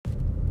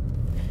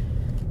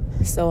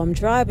So I'm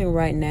driving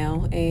right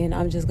now, and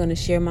I'm just going to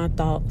share my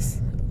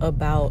thoughts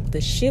about the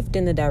shift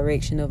in the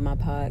direction of my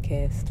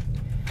podcast.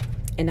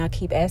 And I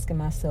keep asking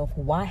myself,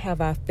 why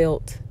have I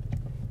felt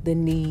the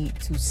need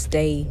to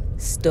stay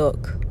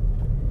stuck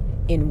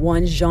in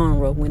one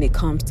genre when it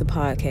comes to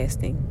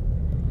podcasting?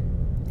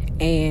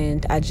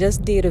 And I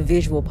just did a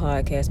visual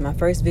podcast, my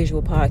first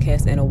visual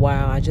podcast in a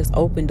while. I just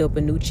opened up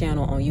a new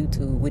channel on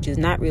YouTube, which is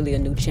not really a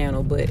new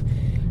channel, but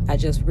I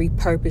just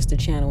repurposed the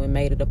channel and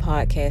made it a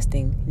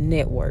podcasting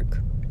network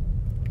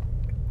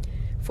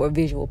for a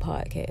visual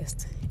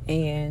podcast.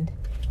 And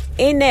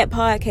in that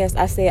podcast,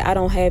 I said I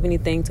don't have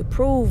anything to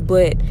prove,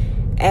 but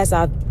as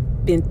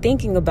I've been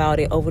thinking about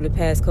it over the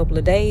past couple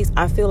of days,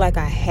 I feel like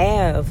I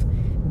have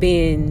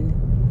been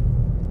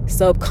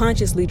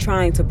subconsciously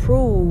trying to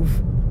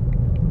prove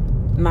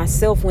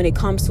myself when it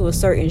comes to a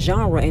certain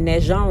genre, and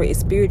that genre is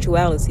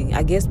spirituality.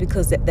 I guess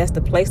because that's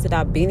the place that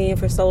I've been in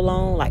for so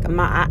long. Like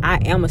I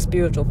am a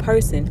spiritual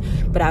person,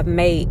 but I've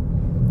made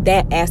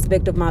that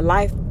aspect of my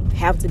life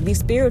have to be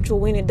spiritual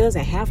when it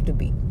doesn't have to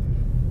be.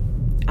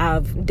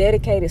 I've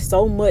dedicated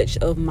so much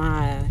of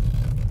my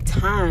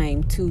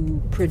time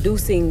to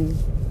producing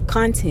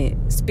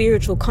content,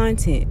 spiritual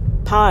content,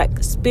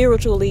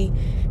 spiritually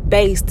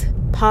based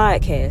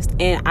podcast,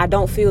 and I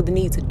don't feel the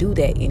need to do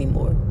that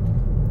anymore.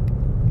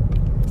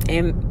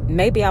 And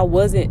maybe I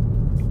wasn't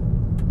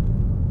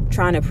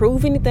trying to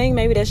prove anything.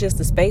 Maybe that's just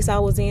the space I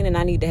was in, and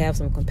I need to have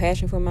some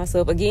compassion for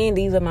myself. Again,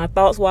 these are my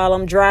thoughts while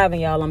I'm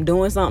driving, y'all. I'm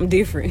doing something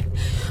different.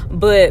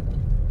 But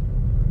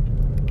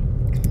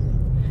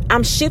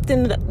I'm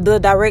shifting the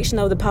direction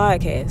of the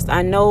podcast.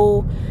 I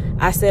know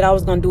I said I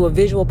was going to do a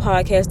visual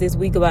podcast this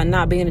week about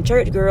not being a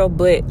church girl,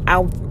 but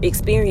I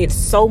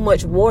experienced so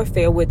much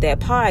warfare with that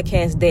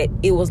podcast that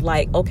it was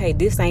like, okay,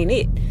 this ain't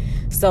it.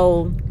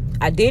 So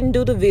I didn't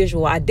do the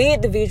visual. I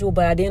did the visual,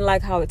 but I didn't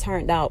like how it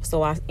turned out.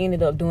 So I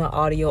ended up doing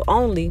audio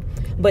only.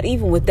 But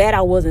even with that, I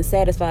wasn't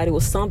satisfied. It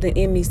was something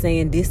in me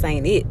saying this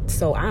ain't it.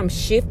 So I'm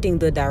shifting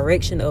the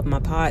direction of my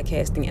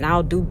podcasting, and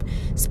I'll do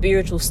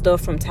spiritual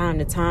stuff from time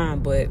to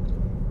time, but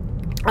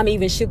I'm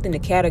even shifting the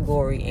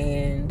category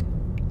and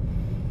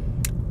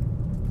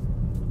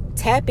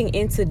tapping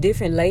into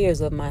different layers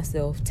of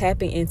myself,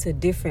 tapping into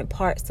different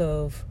parts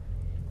of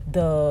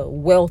the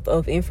wealth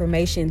of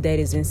information that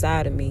is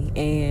inside of me,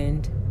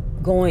 and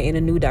going in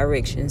a new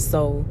direction.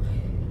 So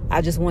I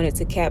just wanted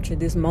to capture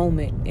this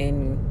moment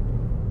in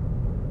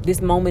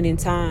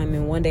time,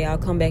 and one day I'll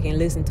come back and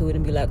listen to it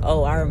and be like,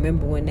 oh, I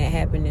remember when that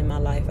happened in my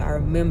life. I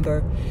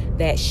remember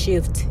that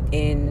shift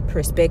in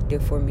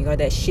perspective for me, or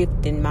that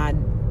shift in my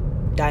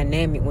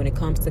dynamic when it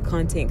comes to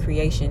content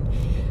creation,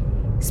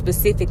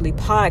 specifically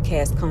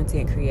podcast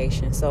content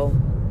creation. So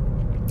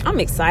I'm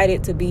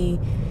excited to be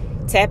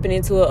tapping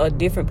into a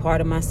different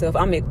part of myself.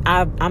 I'm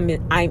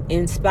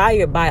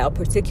inspired by a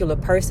particular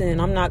person,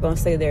 and I'm not going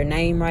to say their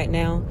name right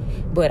now,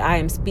 but I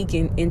am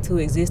speaking into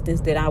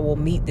existence that I will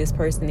meet this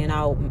person and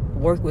I'll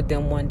work with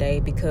them one day,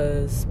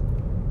 because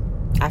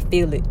I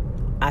feel it,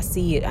 I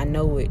see it, I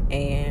know it.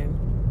 And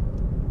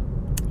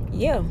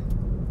yeah,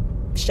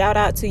 shout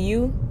out to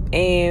you.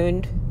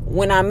 And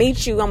when I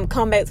meet you, I'm going to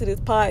come back to this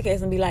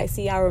podcast and be like,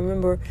 see, I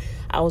remember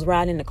I was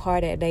riding in the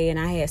car that day and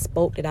I had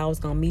spoke that I was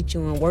going to meet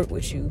you and work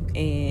with you.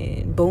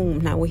 And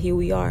boom, now here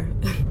we are.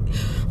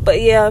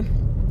 But yeah,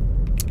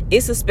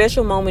 it's a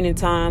special moment in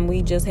time.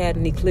 We just had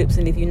an eclipse.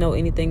 And if you know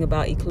anything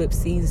about eclipse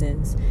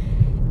seasons,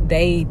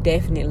 they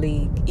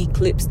definitely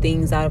eclipse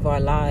things out of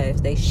our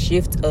lives. They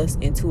shift us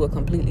into a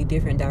completely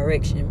different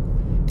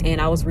direction.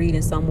 And I was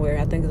reading somewhere,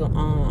 I think it was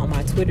on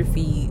my Twitter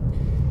feed,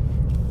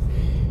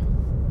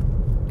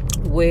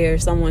 where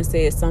someone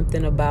said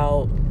something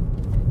about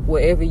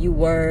wherever you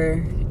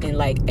were in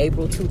like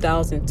April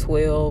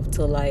 2012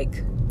 to like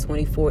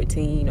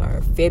 2014,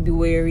 or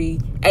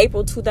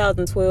April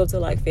 2012 to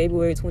like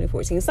February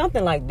 2014,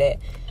 something like that.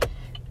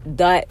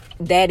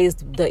 That is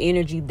the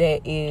energy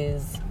that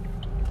is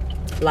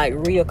like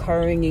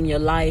reoccurring in your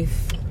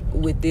life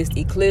with this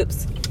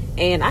eclipse.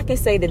 And I can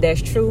say that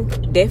that's true,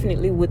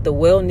 definitely with the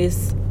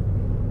wellness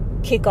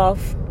kickoff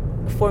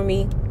for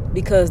me,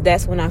 because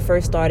that's when I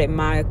first started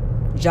my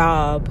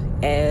job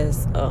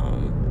as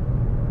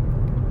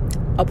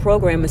a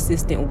program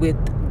assistant with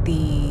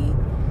the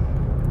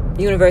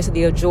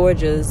University of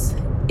Georgia's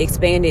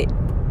expanded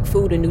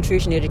food and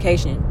nutrition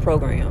education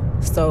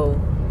program.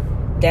 So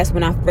that's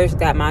when I first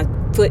got my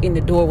foot in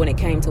the door when it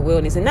came to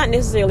wellness. And not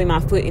necessarily my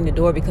foot in the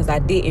door, because I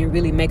didn't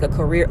really make a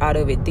career out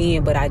of it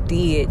then, but I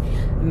did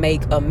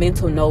make a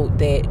mental note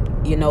that,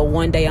 you know,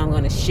 one day I'm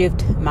going to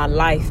shift my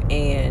life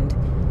and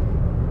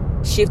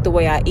shift the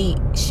way I eat,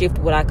 shift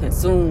what I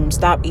consume,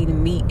 stop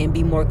eating meat, and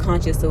be more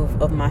conscious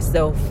of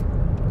myself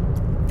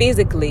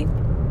physically.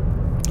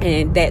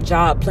 And that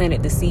job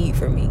planted the seed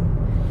for me.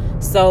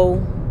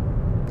 So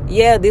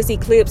yeah, this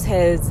eclipse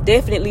has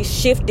definitely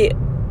shifted.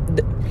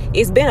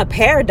 It's been a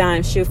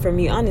paradigm shift for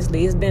me,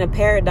 honestly. It's been a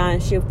paradigm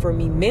shift for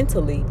me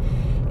mentally.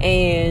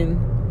 And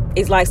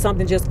it's like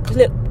something just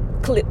clicked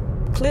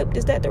clipped.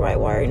 Is that the right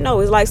word? No,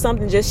 it's like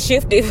something just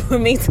shifted for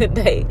me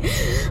today.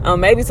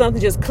 Maybe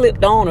something just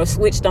clipped on or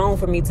switched on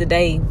for me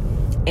today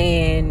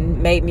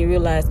and made me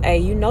realize, hey,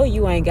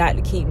 you ain't got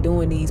to keep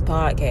doing these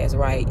podcasts,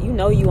 right?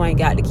 You ain't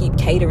got to keep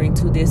catering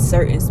to this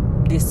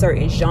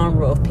certain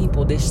genre of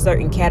people, this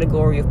certain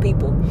category of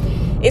people,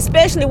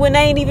 especially when they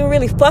ain't even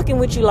really fucking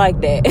with you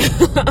like that.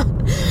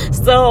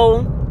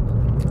 So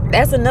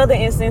that's another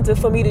incentive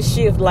for me to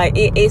shift. Like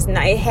it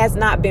has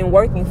not been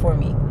working for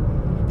me.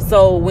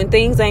 So when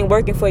things ain't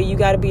working for you, you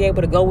got to be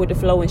able to go with the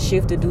flow and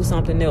shift to do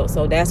something else.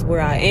 So that's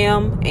where I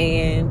am.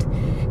 And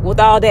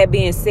with all that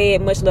being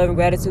said, much love and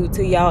gratitude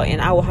to y'all.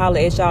 And I will holler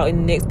at y'all in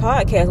the next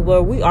podcast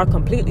where we are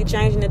completely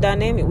changing the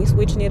dynamic. We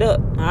switching it up.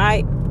 All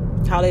right.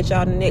 Holler at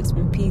y'all in the next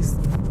one. Peace.